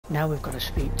Now we've got to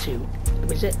speak to,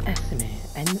 is it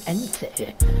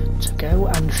Enthir, to go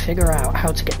and figure out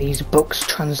how to get these books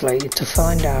translated, to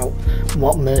find out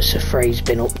what Mercer Frey's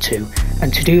been up to.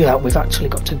 And to do that, we've actually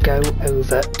got to go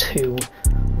over to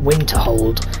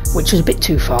Winterhold, which is a bit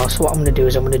too far. So what I'm going to do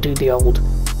is I'm going to do the old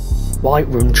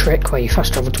Whiterun trick, where you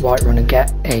fast travel to Whiterun and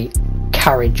get a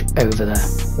carriage over there.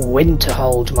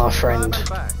 Winterhold, my friend.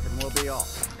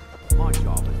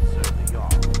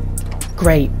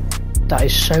 Great. That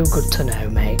is so good to know,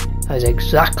 mate. That is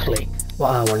exactly what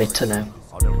I wanted to know.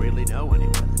 I don't really know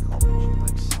anyone at the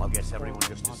college. I guess everyone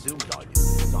just assumed I do,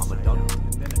 because I'm a dungeon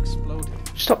and then exploded.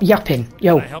 Stop yapping.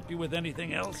 Yo. Can I help you with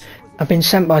anything else? I've been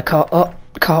sent by Carlia.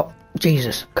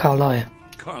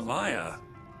 Carlia?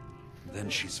 Then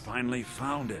she's finally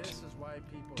found it.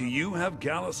 Do you have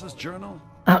Gallus's journal?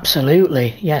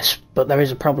 Absolutely, yes, but there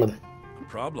is a problem. A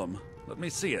problem? Let me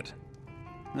see it.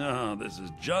 Ah, this is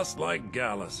just like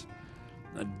Gallus.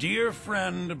 A dear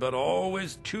friend, but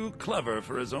always too clever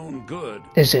for his own good.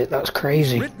 Is it? That's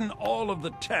crazy. He's written all of the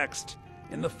text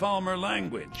in the Falmer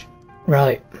language.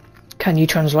 Right. Can you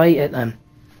translate it then?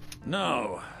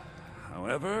 No.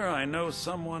 However, I know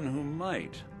someone who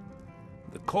might.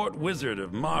 The court wizard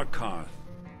of Markarth,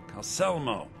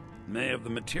 Calcelmo, may have the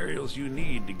materials you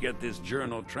need to get this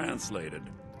journal translated.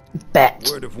 Bet.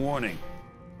 Word of warning.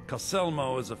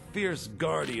 Calcelmo is a fierce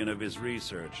guardian of his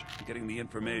research. Getting the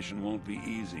information won't be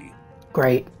easy.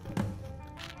 Great.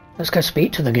 Let's go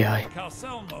speak to the guy.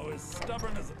 Calcelmo is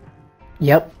stubborn as a...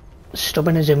 Yep.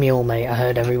 Stubborn as a mule, mate. I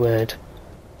heard every word.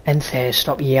 Enthir,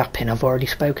 stop yapping. I've already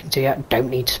spoken to you. Don't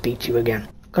need to speak to you again.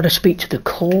 Got to speak to the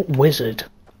court wizard.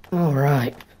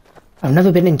 Alright. I've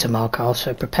never been into Markarth,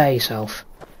 so prepare yourself.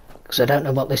 Because I don't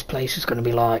know what this place is going to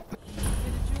be like.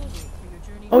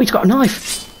 Oh, he's got a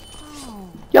knife!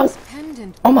 Yo!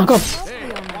 Oh my god!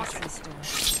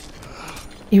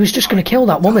 He was just going to kill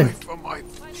that woman.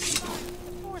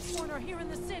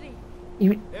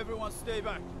 Everyone stay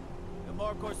back. The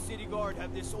Markarth city guard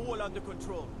have this all under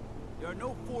control. There are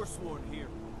no Forsworn here.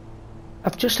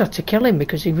 I've just had to kill him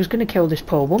because he was going to kill this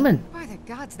poor woman. By the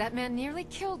gods, that man nearly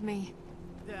killed me.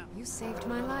 You saved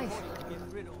my life.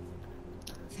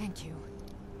 Thank you.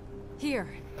 Here.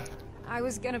 I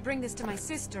was gonna bring this to my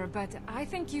sister, but I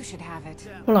think you should have it.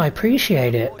 Well, I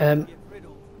appreciate it.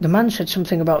 The man said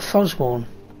something about Forsworn.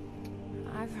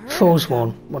 I've heard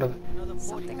Forsworn, whatever.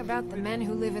 something about the men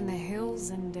who live in the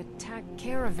hills and attack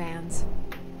caravans.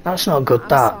 That's not good, I'm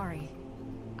that. sorry.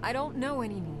 I don't know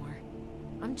anymore.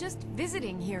 I'm just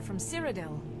visiting here from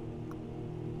Cyrodiil.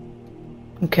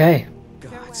 Okay.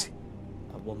 Gods.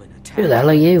 A woman attacked Who the hell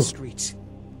are you? in the streets.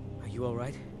 Are you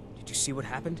alright? Did you see what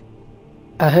happened?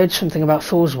 I heard something about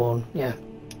Forsworn, yeah.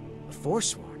 A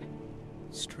Forsworn?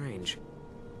 Strange.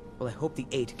 Well, I hope the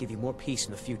Eight give you more peace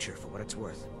in the future for what it's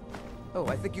worth. Oh,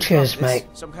 I think you Cheers, dropped this.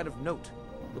 mate. Some kind of note.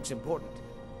 Looks important.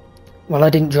 Well, I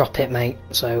didn't drop it, mate,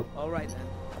 so Alright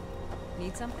then.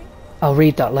 Need something? I'll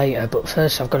read that later, but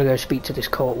first I've got to go speak to this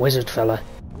court wizard fella.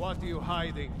 What are you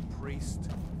hiding,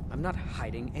 priest? I'm not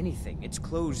hiding anything. It's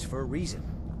closed for a reason.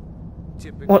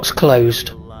 What's closed?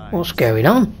 What's going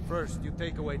on? First, you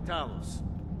take away Talos.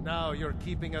 Now you're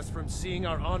keeping us from seeing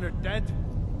our honored dead?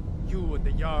 You and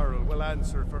the Jarl will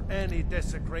answer for any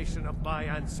desecration of my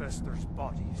ancestors'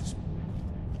 bodies.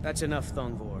 That's enough,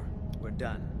 Thongvor. We're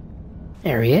done.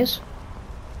 There he is.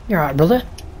 You alright, brother?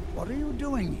 What are you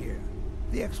doing here?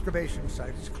 The excavation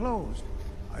site is closed.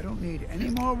 I don't need any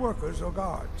more workers or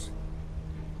guards.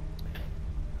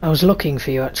 I was looking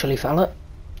for you, actually, fella.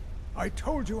 I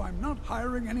told you I'm not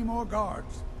hiring any more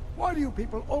guards. Why do you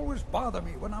people always bother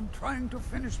me when I'm trying to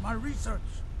finish my research?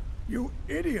 You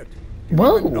idiot! Do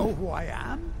you even know who I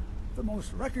am? The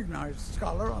most recognized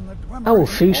scholar on the Dwemer. Oh,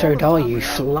 Fusod, are you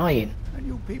flying? And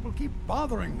you people keep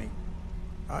bothering me.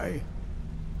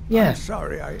 Yeah. I'm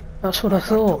sorry, That's what I got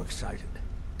thought. too excited.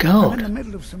 God. I'm in the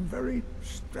middle of some very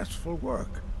stressful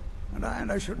work, and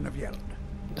I shouldn't have yelled.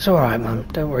 It's alright, man.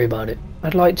 Don't worry about it.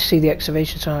 I'd like to see the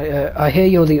excavation site. I hear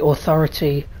you're the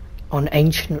authority on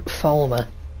ancient Falmer.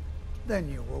 Then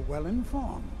you were well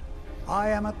informed. I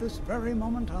am at this very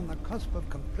moment on the cusp of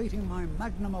completing my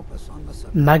magnum opus on the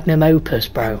subject. Magnum opus,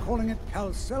 bro. I'm calling it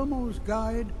Calcelmo's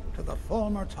Guide to the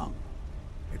Falmer Tongue.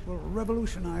 It will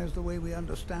revolutionize the way we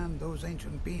understand those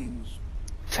ancient beings.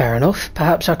 Fair enough.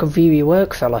 Perhaps I could view your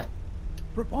work, fella.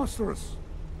 Preposterous.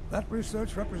 That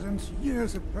research represents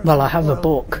years of personal Well, I have a toil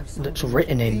book in some that's of the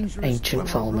written in dangerous ancient Dwemer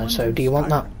Falmer, ruins so in do you want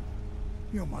that? Skyrim.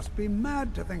 You must be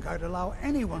mad to think I'd allow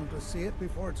anyone to see it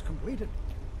before it's completed.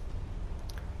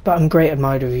 But I'm a great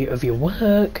admirer of your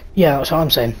work. Yeah, that's what I'm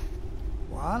saying.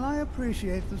 While I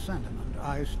appreciate the sentiment,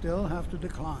 I still have to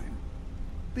decline.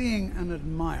 Being an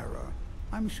admirer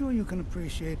I'm sure you can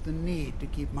appreciate the need to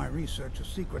keep my research a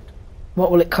secret.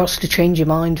 What will it cost to change your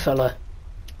mind, fella?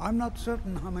 I'm not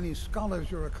certain how many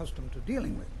scholars you're accustomed to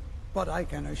dealing with, but I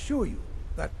can assure you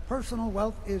that personal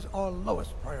wealth is our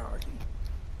lowest priority.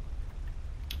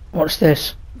 What's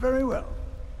this? Very well.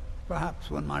 Perhaps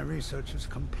when my research is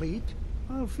complete,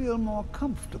 I'll feel more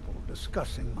comfortable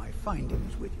discussing my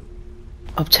findings with you.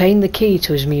 Obtain the key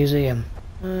to his museum.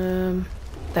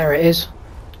 There it is.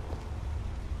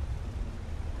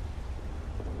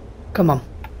 Come on.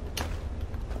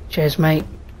 Cheers, mate.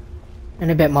 In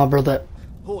a bit, my brother.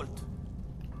 Halt.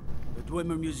 The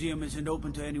Dwemer Museum isn't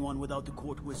open to anyone without the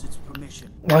court wizard's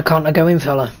permission. Why can't I go in,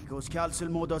 fella? Because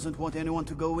Calcelmo doesn't want anyone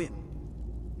to go in.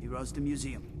 He runs the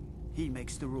museum. He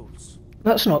makes the rules.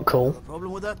 That's not cool.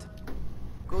 Problem with that?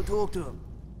 Go talk to him.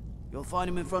 You'll find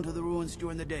him in front of the ruins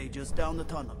during the day, just down the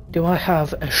tunnel. Do I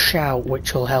have a shout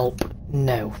which will help?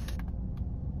 No.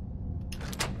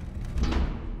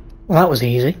 Well, that was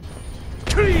easy.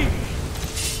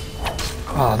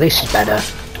 Oh, this is better.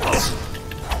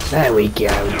 There we go.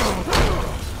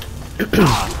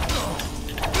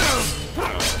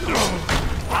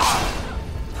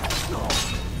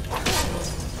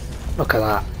 Look at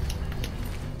that.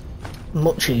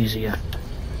 Much easier.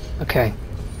 Okay.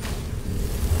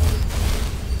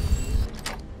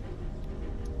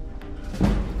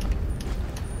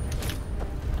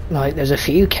 Like, there's a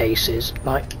few cases,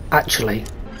 like, actually.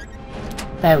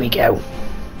 There we go.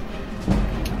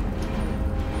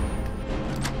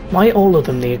 Why are all of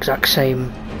them the exact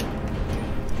same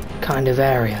kind of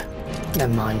area?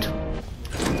 Never mind.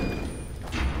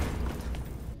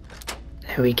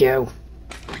 There we go.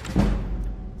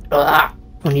 Ah,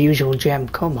 unusual gem,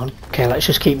 come on. Okay, let's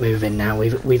just keep moving now.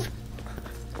 We've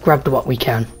grabbed what we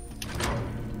can.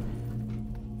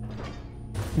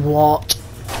 What?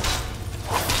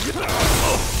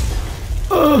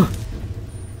 Ugh.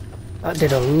 That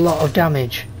did a lot of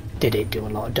damage. Did it do a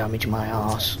lot of damage, my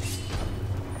arse?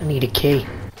 I need a key.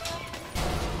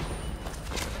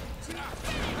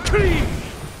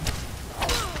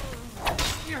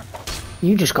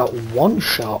 You just got one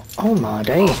shot. Oh my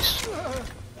days.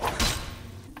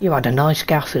 You had a nice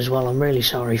gaff as well. I'm really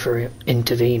sorry for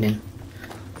intervening.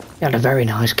 You had a very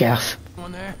nice gaff.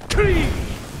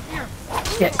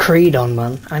 Get Creed on,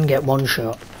 man, and get one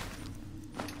shot.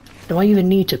 Do I even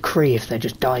need to Cree if they're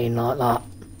just dying like that?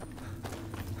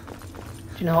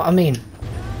 Do you know what I mean?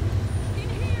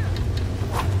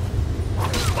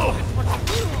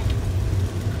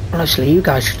 Honestly, you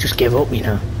guys should just give up, you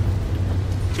know.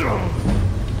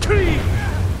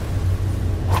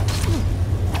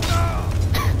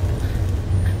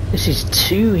 This is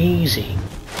too easy.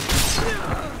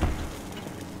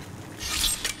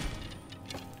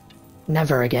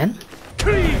 Never again.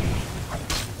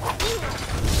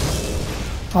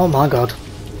 Oh my god.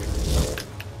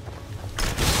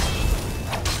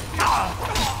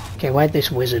 Okay, where'd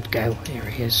this wizard go? Here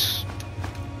he is.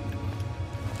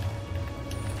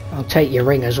 I'll take your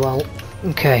ring as well.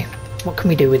 Okay, what can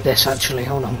we do with this actually?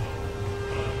 Hold on.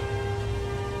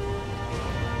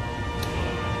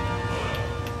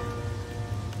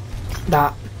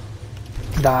 That.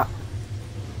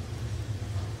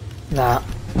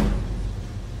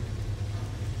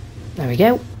 There we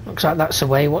go. Looks like that's the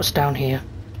way. What's down here?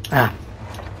 Ah.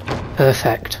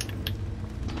 Perfect.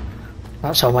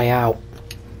 That's our way out.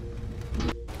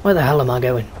 Where the hell am I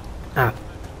going? Ah.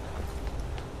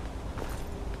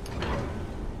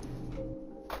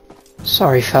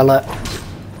 Sorry, fella.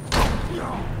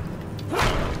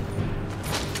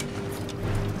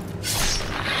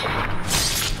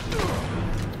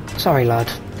 Sorry,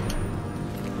 lad.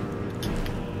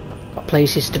 Got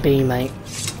places to be, mate.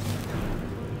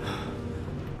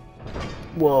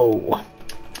 Whoa.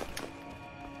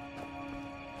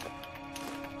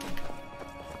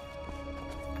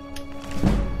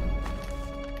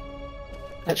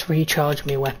 Let's recharge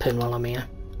my weapon while I'm here.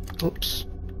 Oops.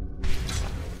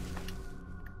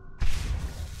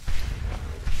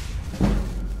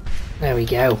 There we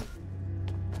go.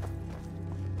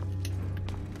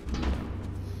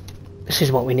 This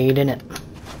is what we need, innit?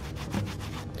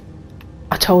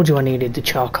 I told you I needed the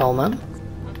charcoal, man.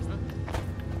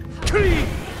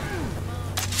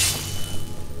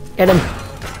 Get him.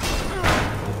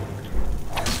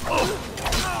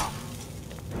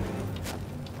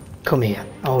 Come here.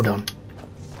 Hold on.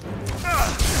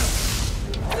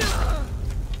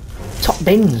 Top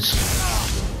bins.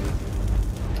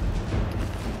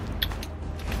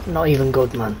 Not even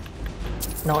good, man.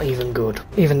 Not even good.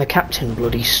 Even the captain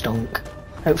bloody stunk.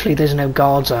 Hopefully there's no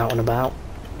guards out and about.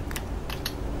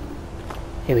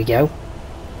 Here we go.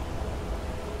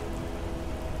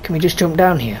 Can we just jump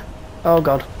down here? Oh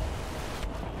god.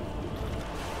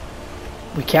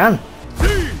 We can.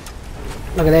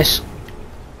 Look at this.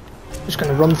 Just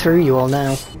gonna run through you all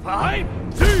now.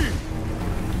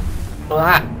 Look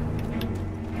at that.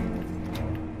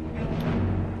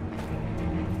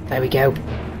 There we go.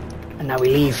 And now we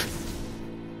leave.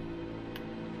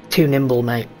 Too nimble,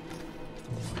 mate.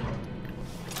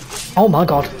 Oh my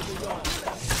god.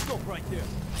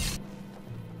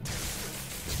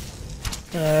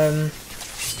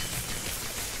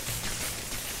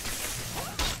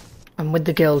 I'm with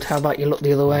the guild, how about you look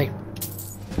the other way?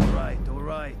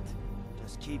 Alright.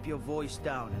 Just keep your voice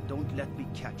down and don't let me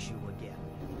catch you again.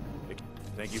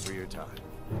 Thank you for your time.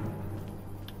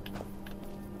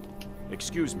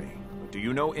 Excuse me, do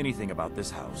you know anything about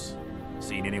this house?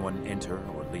 Seen anyone enter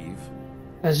or leave?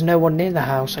 There's no one near the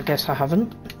house, I guess I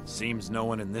haven't. Seems no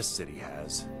one in this city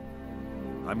has.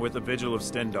 I'm with the Vigil of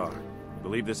Stendarr. I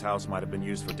believe this house might have been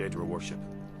used for Daedra worship.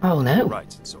 Oh no.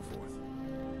 Rites and so forth.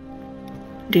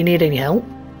 Do you need any help?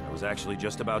 I was actually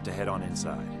just about to head on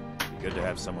inside. Good to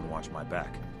have someone watch my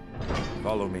back.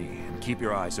 Follow me and keep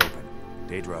your eyes open.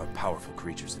 Daedra are powerful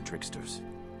creatures and tricksters.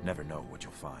 Never know what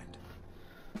you'll find.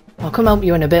 I'll come help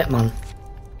you in a bit, man.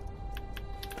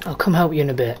 I'll come help you in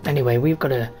a bit. Anyway, we have got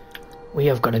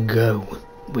to go.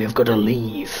 We have got to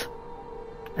leave.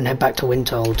 And head back to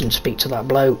Winterhold and speak to that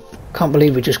bloke. Can't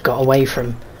believe we just got away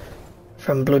from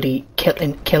bloody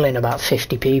killing about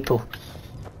 50 people.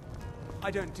 I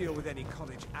don't deal with any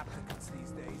college applicants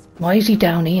these days. Why is he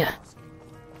down here?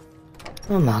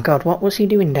 Oh my god, what was he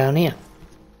doing down here?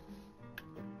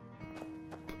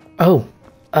 Oh,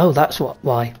 that's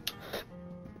why.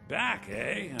 Back,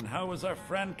 eh? And how was our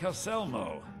friend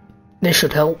Calcelmo? This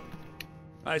should help.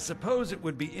 I suppose it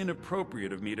would be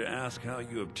inappropriate of me to ask how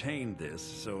you obtained this,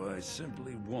 so I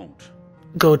simply won't.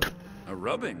 Good. A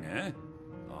rubbing, eh?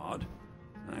 Odd.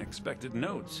 I expected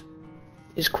notes.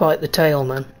 It's quite the tale,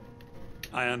 man.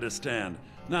 I understand.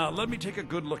 Now, let me take a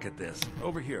good look at this.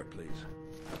 Over here, please.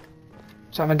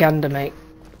 Let's have a gander, mate.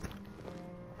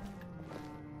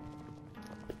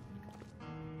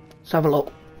 Let's have a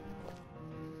look.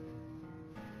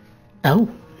 Oh.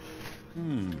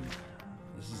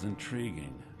 This is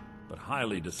intriguing, but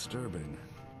highly disturbing.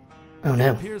 Oh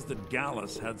no. It appears that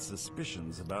Gallus had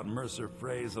suspicions about Mercer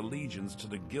Frey's allegiance to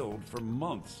the guild for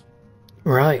months.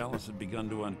 Right. Gallus had begun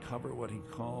to uncover what he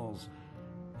calls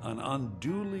an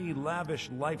unduly lavish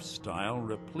lifestyle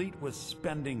replete with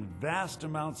spending vast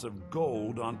amounts of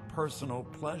gold on personal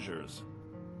pleasures.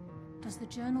 Does the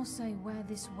journal say where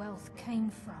this wealth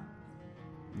came from?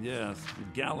 Yes,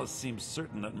 Gallus seems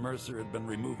certain that Mercer had been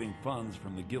removing funds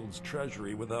from the guild's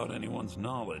treasury without anyone's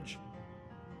knowledge.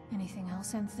 Anything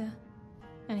else, Enthir?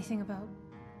 Anything about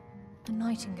the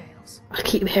Nightingales? I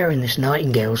keep hearing this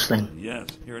Nightingales thing. Yes,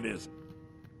 here it is.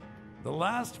 The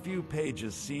last few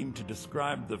pages seem to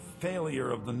describe the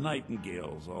failure of the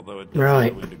Nightingales, although it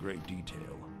doesn't go into great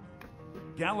detail.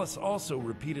 Gallus also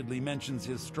repeatedly mentions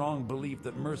his strong belief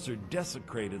that Mercer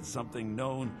desecrated something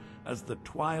known as the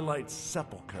Twilight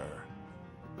Sepulchre.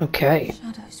 Okay.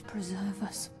 Shadows preserve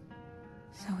us.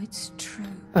 So it's true.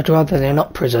 I'd rather they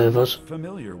not preserve us.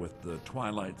 Familiar with the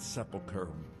Twilight Sepulchre.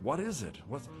 What is it?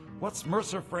 What's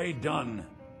Mercer Frey done?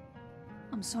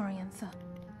 I'm sorry, Enthir.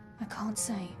 I can't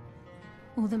say.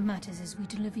 All that matters is we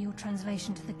deliver your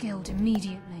translation to the guild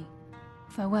immediately.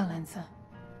 Farewell, Enthir.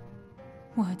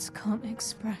 Words can't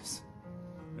express.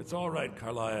 It's all right,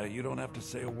 Carlia. You don't have to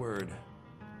say a word.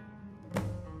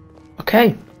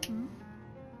 Okay.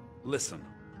 Listen,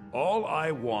 all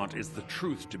I want is the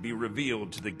truth to be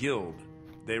revealed to the guild.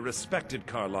 They respected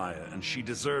Carlia, and she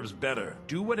deserves better.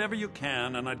 Do whatever you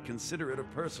can, and I'd consider it a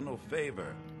personal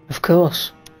favor. Of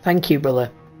course. Thank you, brother.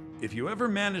 If you ever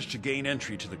manage to gain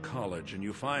entry to the college, and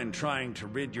you find trying to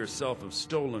rid yourself of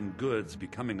stolen goods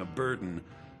becoming a burden,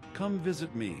 come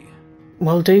visit me.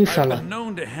 Will do, fella. I've been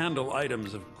known to handle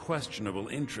items of questionable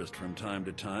interest from time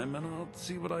to time, and I'll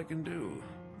see what I can do.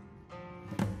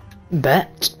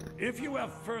 Bet. If you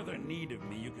have further need of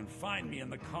me, you can find me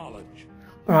in the college.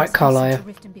 Alright, Carlia.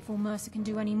 Before Mercer can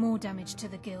do any more damage to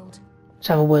the guild. Let's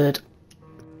have a word.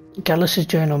 Gallus's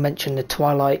journal mentioned the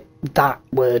Twilight, that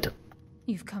word.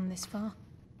 You've come this far,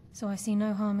 so I see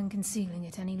no harm in concealing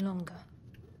it any longer.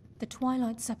 The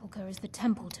Twilight Sepulchre is the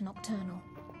temple to Nocturnal.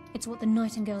 It's what the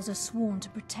Nightingales are sworn to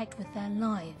protect with their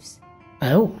lives.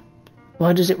 Oh.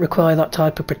 Why does it require that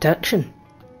type of protection?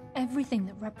 Everything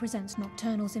that represents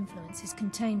Nocturnal's influence is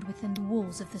contained within the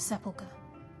walls of the Sepulchre.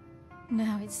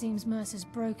 Now it seems Mercer's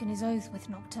broken his oath with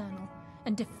Nocturnal,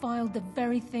 and defiled the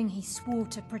very thing he swore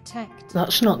to protect.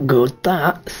 That's not good,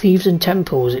 that. Thieves and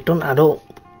temples, it doesn't add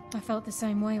up. I felt the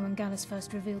same way when Gallus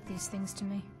first revealed these things to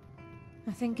me.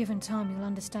 I think given time you'll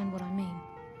understand what I mean.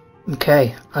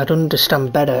 Okay, I'd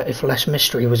understand better if less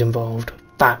mystery was involved.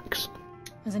 Facts.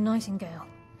 As a Nightingale,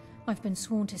 I've been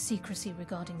sworn to secrecy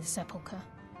regarding the Sepulchre.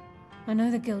 I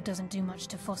know the Guild doesn't do much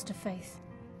to foster faith,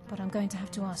 but I'm going to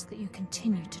have to ask that you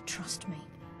continue to trust me.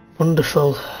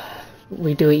 Wonderful.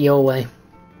 We do it your way.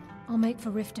 I'll make for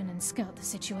Riften and scout the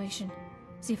situation.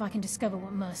 See if I can discover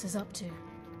what Mercer's up to.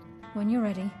 When you're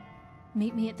ready,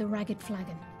 meet me at the Ragged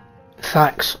Flagon.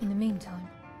 Facts. In the meantime,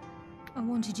 I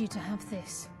wanted you to have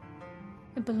this.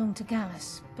 It belonged to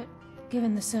Gallus, but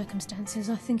given the circumstances,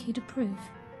 I think he'd approve.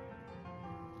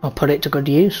 I'll put it to good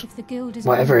use. If the Guild is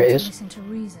whatever it is. To listen to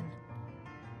reason,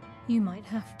 you might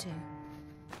have to.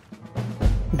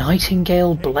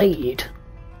 Nightingale Blade.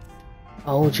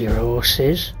 Hold your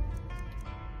horses.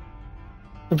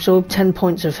 Absorb 10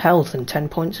 points of health and 10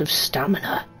 points of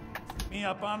stamina. Me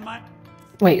up on my...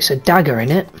 Wait, it's a dagger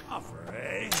in it? offer,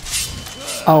 eh?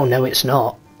 Oh no, it's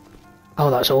not.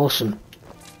 Oh, that's awesome.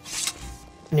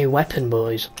 New weapon,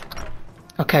 boys.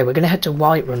 Okay, we're gonna head to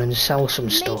Whiterun and sell some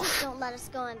stuff. Don't let us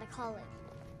go into college.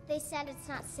 They said it's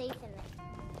not safe in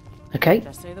there. Okay.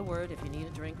 Just say the word if you need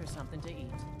a drink or something to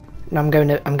eat. I'm going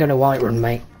to Whiterun,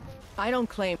 mate. I don't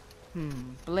claim...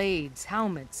 blades,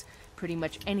 helmets, pretty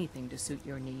much anything to suit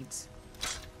your needs.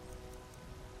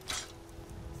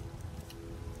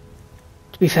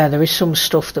 To be fair, there is some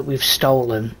stuff that we've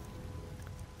stolen.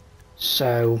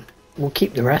 So, we'll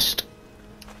keep the rest.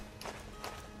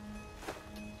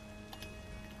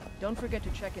 Don't forget to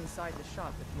check inside the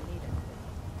shop if you need anything.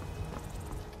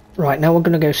 Right, now we're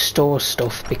going to go store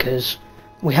stuff because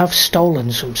we have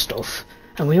stolen some stuff.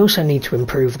 And we also need to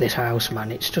improve this house,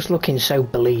 man. It's just looking so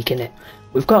bleak, innit?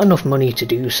 We've got enough money to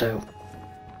do so.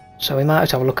 So we might have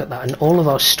to have a look at that. And all of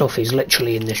our stuff is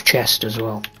literally in this chest as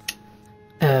well.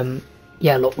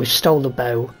 Yeah, look, we've stole the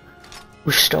bow.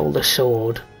 We've stole the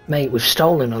sword. Mate, we've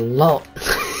stolen a lot.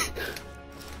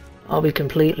 I'll be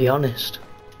completely honest.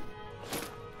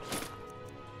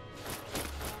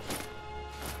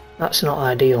 That's not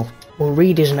ideal. We'll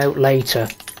read his note later,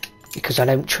 because I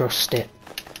don't trust it.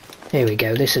 Here we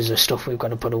go, this is the stuff we've got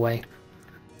to put away.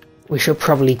 We should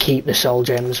probably keep the soul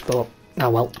gems, but oh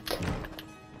well.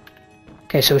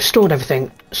 Okay, so we've stored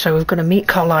everything. So we've got to meet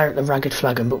Carlisle at the Ragged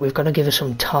Flagon, but we've got to give her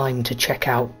some time to check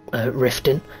out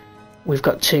Riften. We've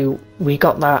got to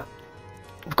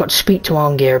speak to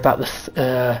Arngir about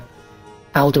the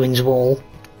Alduin's Wall.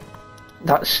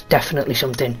 That's definitely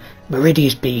something.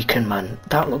 Meridia's Beacon, man,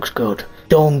 that looks good.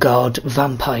 Dawn Guard,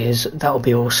 vampires, that'll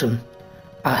be awesome.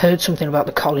 I heard something about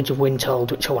the College of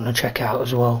Winterhold, which I want to check out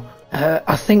as well.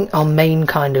 I think our main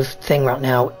kind of thing right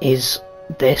now is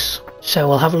this, so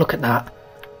we'll have a look at that.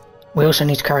 We also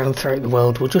need to carry on throughout the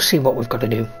world. We'll just see what we've got to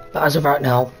do. But as of right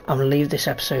now, I'm going to leave this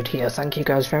episode here. Thank you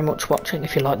guys very much for watching.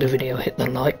 If you liked the video, hit the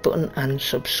like button and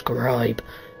subscribe.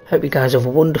 Hope you guys have a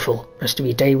wonderful rest of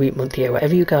your day, week, month, year,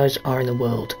 wherever you guys are in the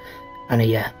world. And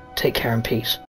yeah, take care and peace.